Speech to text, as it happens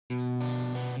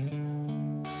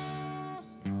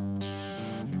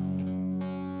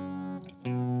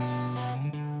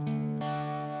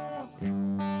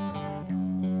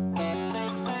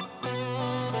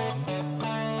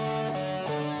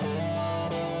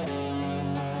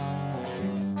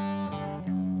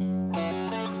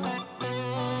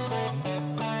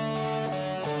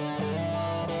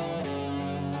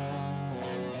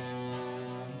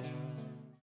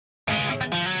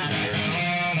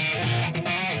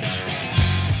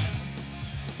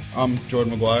I'm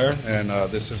Jordan Maguire, and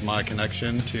this is my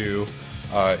connection to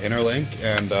Interlink,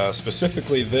 and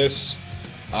specifically this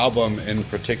album in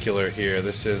particular here.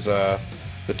 This is the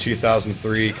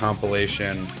 2003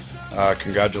 compilation,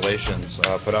 ConGRADulations,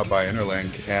 put out by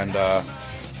Interlink, and I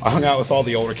hung out with all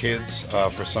the older kids.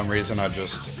 For some reason I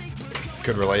just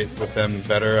could relate with them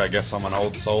better. I guess I'm an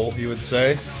old soul, you would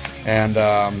say. And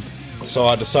so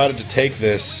I decided to take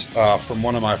this from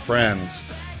one of my friends,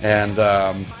 and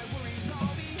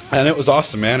it was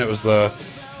awesome, man. It was the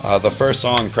first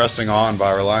song, "Pressing On"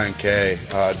 by Relient K.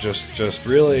 Just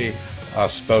really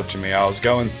spoke to me. I was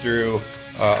going through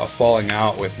a falling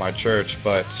out with my church,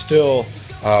 but still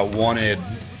wanted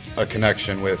a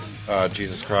connection with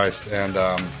Jesus Christ, and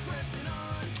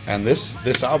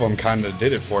this album kind of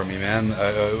did it for me, man.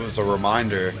 It was a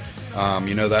reminder.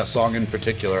 You know, that song in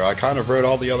particular, I kind of wrote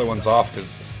all the other ones off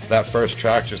because that first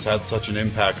track just had such an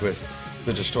impact with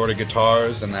the distorted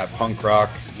guitars and that punk rock,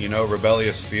 you know,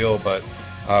 rebellious feel, but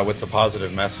with the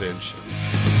positive message.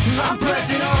 I'm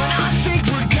pressing on, I think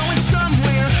we're going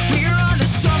somewhere. We're on to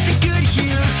something good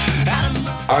here.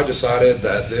 I decided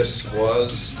that this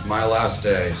was my last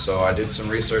day, so I did some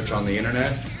research on the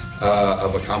internet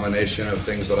of a combination of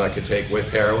things that I could take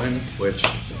with heroin, which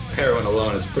heroin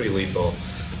alone is pretty lethal.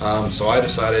 So I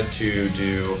decided to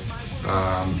do,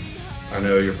 I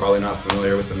know you're probably not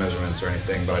familiar with the measurements or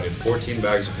anything, but I did 14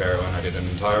 bags of heroin. I did an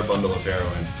entire bundle of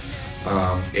heroin,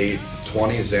 ate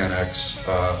 20 Xanax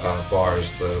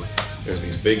bars. There's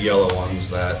these big yellow ones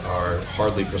that are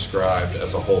hardly prescribed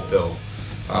as a whole pill.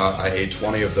 I ate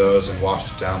 20 of those and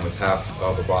washed it down with half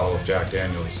of a bottle of Jack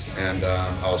Daniels, and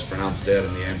I was pronounced dead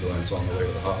in the ambulance on the way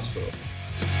to the hospital.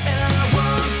 And I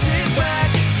won't sit back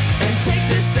and take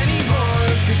this anymore,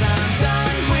 'cause I'm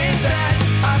done with that.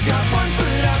 I've got one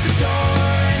foot out the door,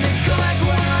 and to go back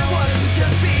where I was would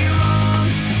just be wrong.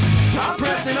 I'm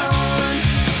pressing on.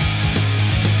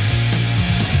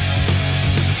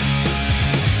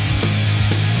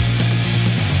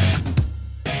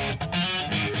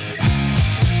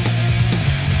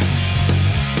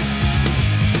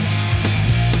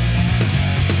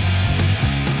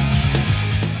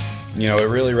 You know, it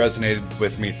really resonated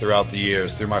with me throughout the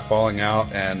years, through my falling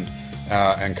out and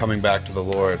coming back to the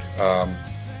Lord.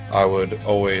 I would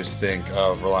always think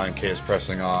of Relient K's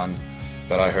 "Pressing On"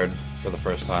 that I heard for the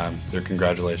first time through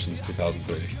ConGRADulations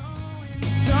 2003.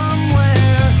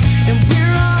 Somewhere